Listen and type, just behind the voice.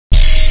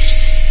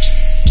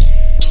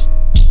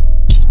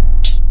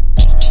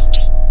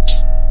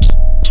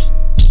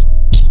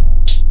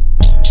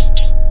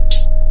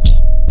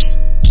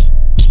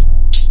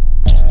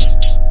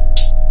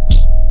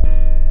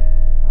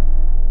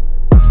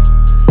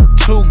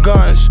2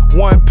 guns,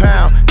 1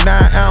 pound,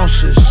 9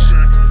 ounces.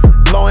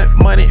 Blowing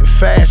money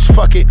fast,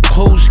 fuck it,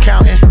 who's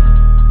counting?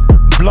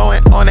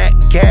 Blowing on that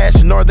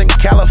gas, Northern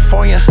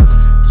California.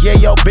 Yeah,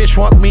 yo, bitch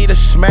want me to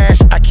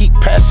smash, I keep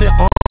passing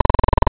on.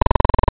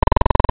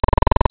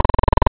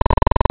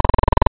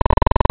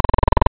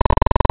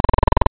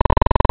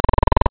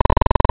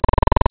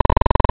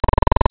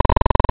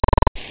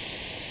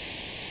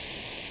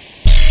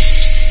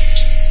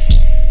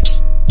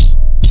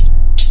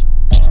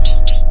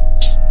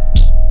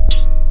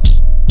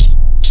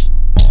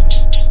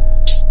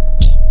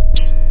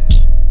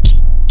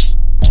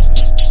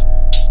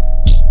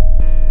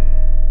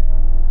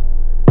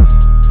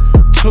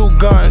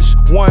 Guns,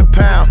 1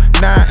 pound,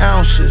 9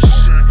 ounces.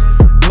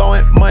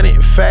 Blowing money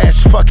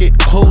fast, fuck it,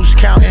 who's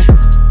counting?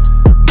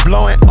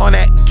 Blowing on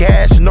that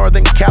gas,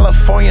 Northern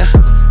California.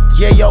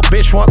 Yeah, yo,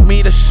 bitch want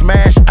me to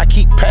smash, I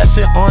keep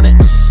passing on it.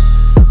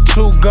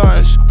 2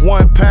 guns,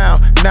 1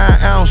 pound,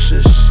 9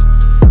 ounces.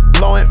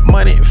 Blowing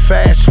money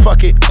fast,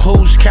 fuck it,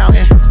 who's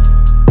counting?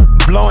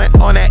 Blowing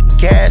on that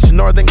gas,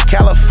 Northern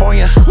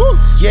California.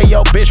 Yeah,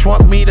 yo, bitch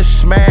want me to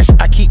smash,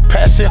 I keep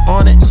passing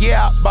on it.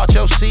 Yeah, I bought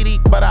your CD,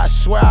 but I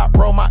swear I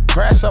roll my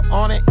grass up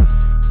on it.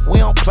 We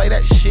don't play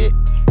that shit,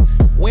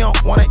 we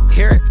don't wanna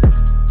hear it.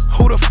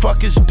 Who the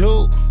fuck is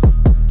dude?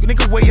 You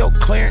nigga, where your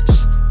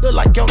clearance? Look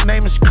like your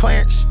name is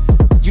Clarence.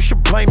 You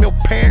should blame your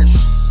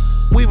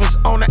parents. We was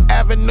on the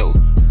avenue,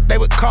 they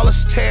would call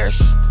us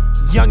terrorists.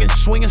 Young and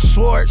swinging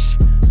swords,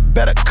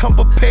 better come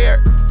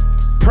prepared.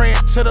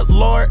 Praying to the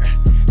Lord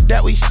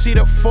that we see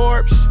the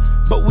Forbes,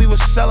 but we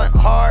was selling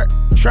hard,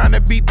 trying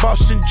to beat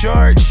Boston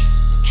George,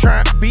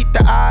 trying to beat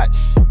the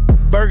odds.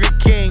 Burger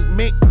King,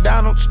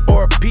 McDonald's,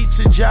 or a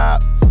pizza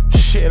job.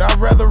 Shit, I'd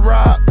rather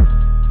rob.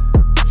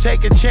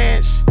 Take a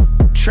chance,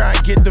 try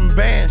and get them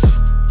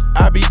bands.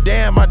 I be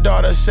damn, my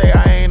daughter say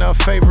I ain't her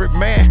favorite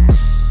man.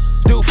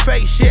 Do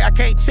fake shit, I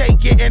can't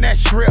take it, and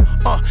that's real.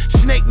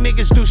 Snake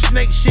niggas do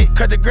snake shit,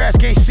 cause the grass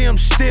can't see them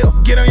still.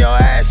 Get on your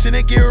ass and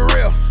it get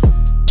real.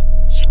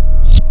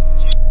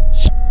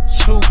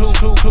 2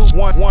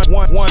 1 1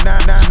 1 1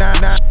 9 9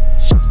 9 9.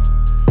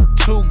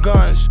 2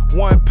 guns,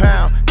 1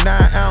 pound,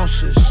 9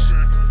 ounces.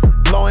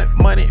 Blowing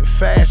money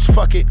fast,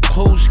 fuck it,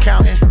 who's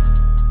counting?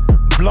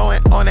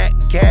 Blowing on that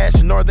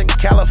gas, Northern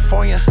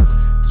California.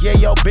 Yeah,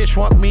 yo, bitch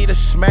want me to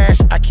smash,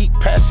 I keep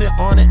passing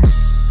on it.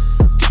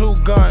 2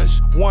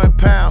 guns, 1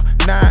 pound,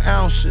 9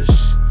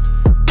 ounces.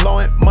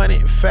 Blowing money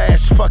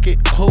fast, fuck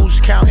it, who's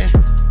counting?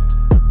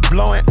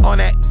 Blowing on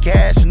that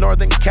gas,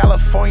 Northern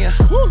California.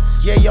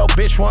 Yeah, yo,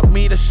 bitch want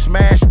me to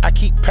smash, I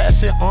keep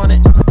passing on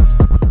it.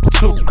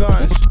 2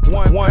 guns,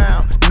 1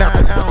 pound,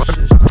 9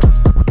 ounces.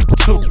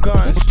 2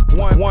 guns,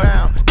 1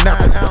 pound,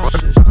 9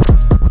 ounces.